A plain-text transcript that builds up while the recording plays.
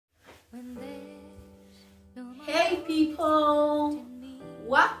Hey people,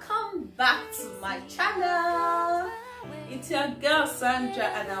 welcome back to my channel. It's your girl Sandra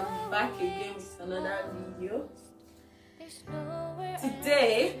and I'm back again with another video.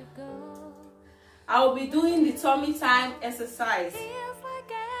 Today I'll be doing the tummy time exercise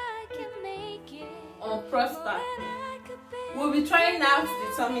on Prosper. We'll be trying out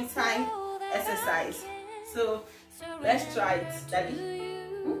the tummy time exercise, so let's try it, Daddy.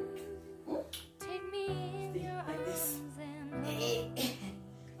 Like this.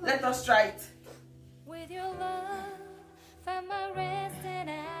 Let us try it. With your love, find my rest and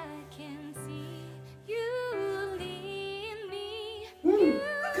I can see you lead me.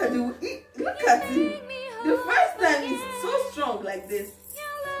 Look at it. The first time is so strong like this.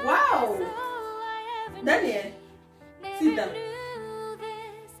 Wow. Daniel, sit down.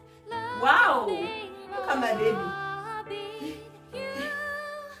 Wow. Look at my baby.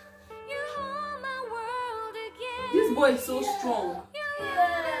 This boy is so strong.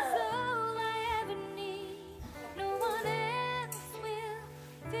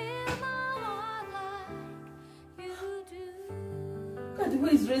 Look at the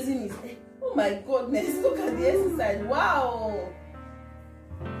way he's raising his head. Oh my goodness, look at the exercise. Wow.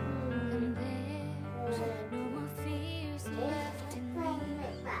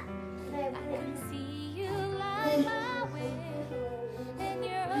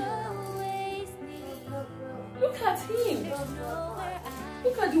 Look at him.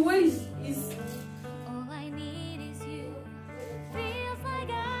 Look at the way he's. All I need is you. Feels like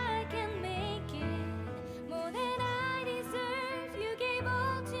I can make it more than I deserve. You gave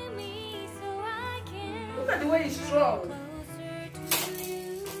all to me, so I can. Look at the way he's strong.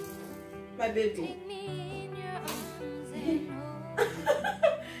 My baby.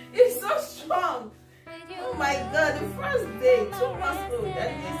 He's so strong. Oh my God! The first day, 2 months old,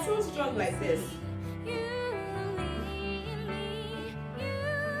 and he's so strong like this.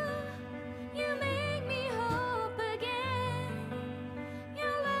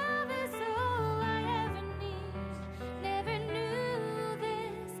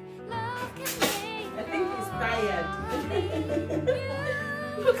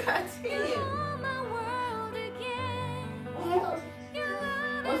 Look at him.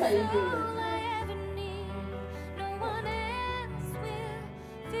 What are you doing?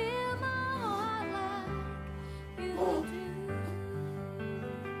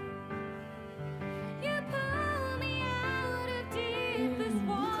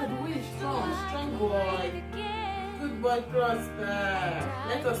 Look at the way he's strong boy. Good boy, Prosper.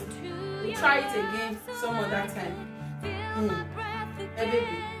 Let us try it again some other time. Hey,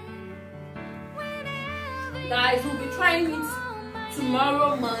 baby. Guys, we'll be trying it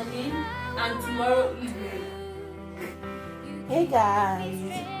tomorrow morning and tomorrow evening. Hey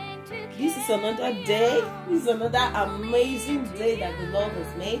guys, this is another day. This is another amazing day that the Lord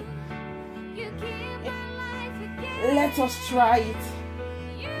has made. Let us try it.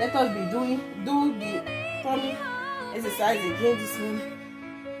 Let us be do the tummy exercise again this morning.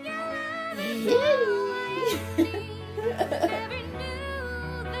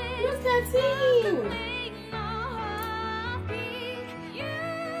 Look at him.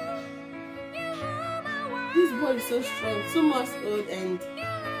 This boy is so strong, 2 months old, and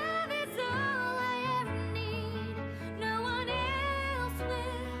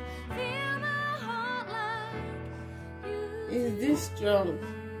he's this strong.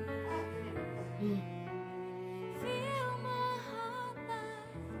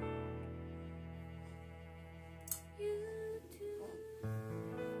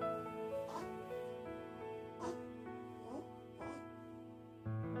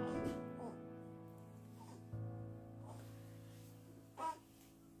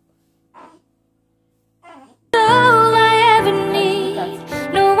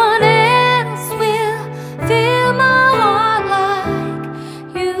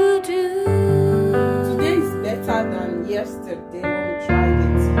 Yesterday when we tried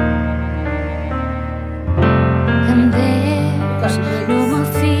it. And there's no more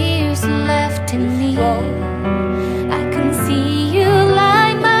fears left in me. I can see you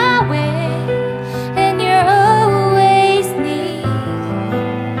light my way, and you're always near.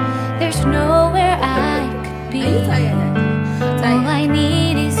 There's nowhere I could be. All I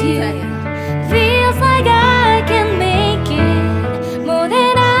need is you. Feels like I can make it more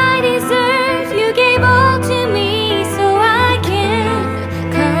than I deserve. You gave all to me.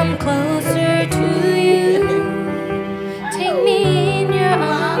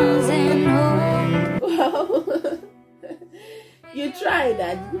 You tried,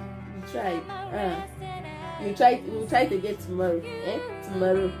 Daddy. You tried. We'll try it again tomorrow.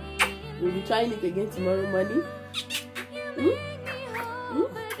 Tomorrow. We'll be trying it again tomorrow morning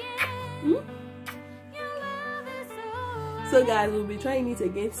So guys, we'll be trying it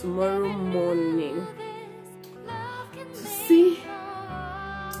again tomorrow morning to see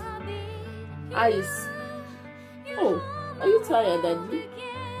how is. Oh, are you tired, Daddy?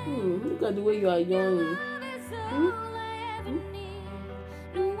 Look at the way you are yawning.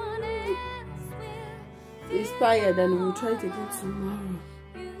 He's tired and we'll try it again tomorrow.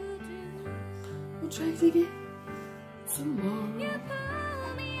 We'll try it again tomorrow.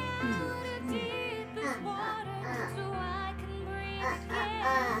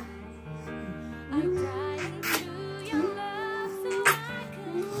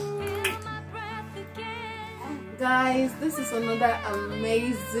 Guys, this is another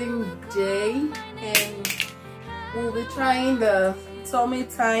amazing day and we'll be trying the tummy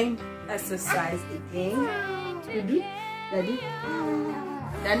time exercise again. Daddy?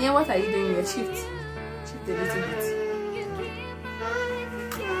 Daniel, what are you doing? Your shift a little bit.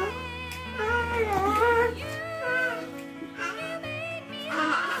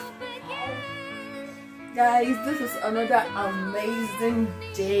 Guys, this is another amazing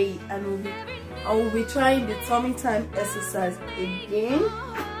day and I will be trying the tummy time exercise again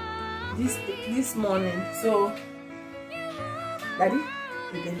this morning. So, Daddy,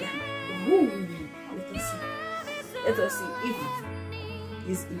 let us see if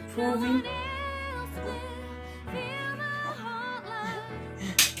he's improving.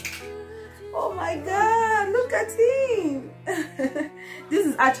 Oh my God, look at him. This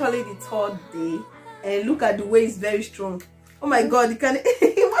is actually the 3rd day and look at the way he's very strong. Oh my God, he can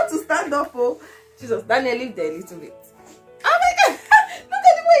he wants to stand up. Oh Jesus, Daniel, leave there a little bit. Oh my God, look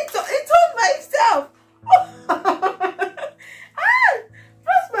at the way he turned by himself.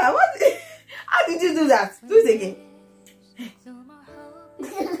 Prosper, how did you do that? Do it again. Oh my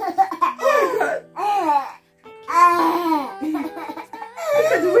God.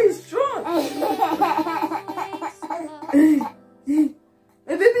 Look at the way he's strong.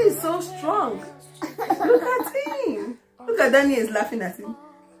 The baby is so strong. Look at him. Look at Daniel is laughing at him.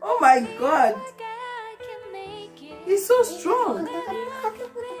 Oh my God. He's so strong.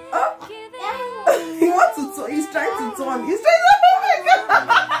 Oh. He wants to he's trying to turn. He's trying to, oh my God.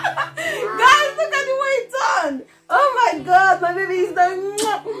 Guys, look at the way he turned. Oh my God, my baby is like,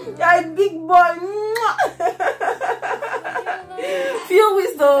 you're a big boy. Few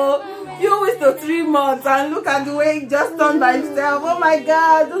weeks to 3 months and look at the way he just turned by himself. Oh my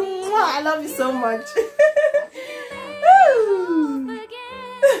God. I love you so much.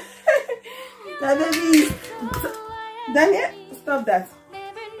 My baby, Daniel, stop that.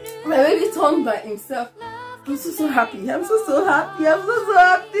 My baby turned by himself. I'm so happy. I'm so happy. I'm so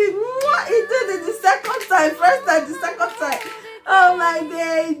happy. He did it the 2nd time. First time, the 2nd time. Oh my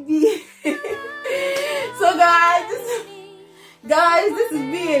baby. So guys, this is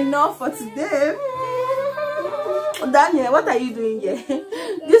being enough for today. Daniel, what are you doing here?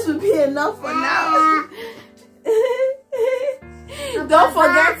 This will be enough for now. Don't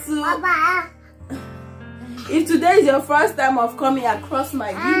forget to, if today is your first time of coming across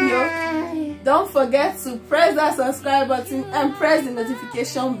my video, don't forget to press that subscribe button and press the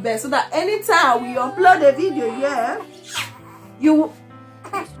notification bell so that anytime we upload a video, you will...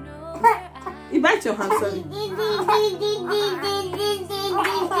 You bite your hand, sorry.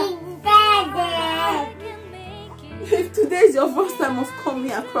 If today is your first time of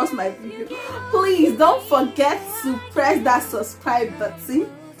coming across my video, please don't forget to press that subscribe button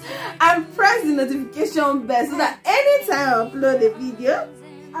and press the notification bell so that anytime I upload a video,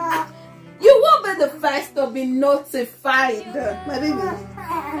 you will be the first to be notified. My baby.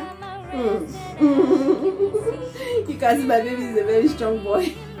 You can see my baby is a very strong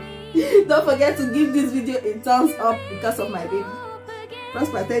boy. Don't forget to give this video a thumbs up because of my baby.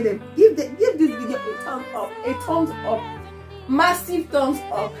 Prosper, tell them, give this video a thumbs up, massive thumbs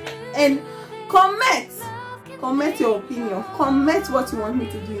up, and comment your opinion, comment what you want me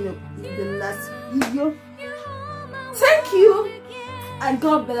to do in the next video. Thank you and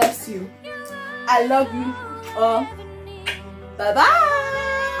God bless you. I love you all. Bye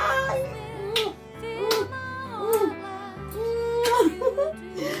bye.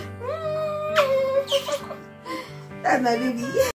 That's my baby.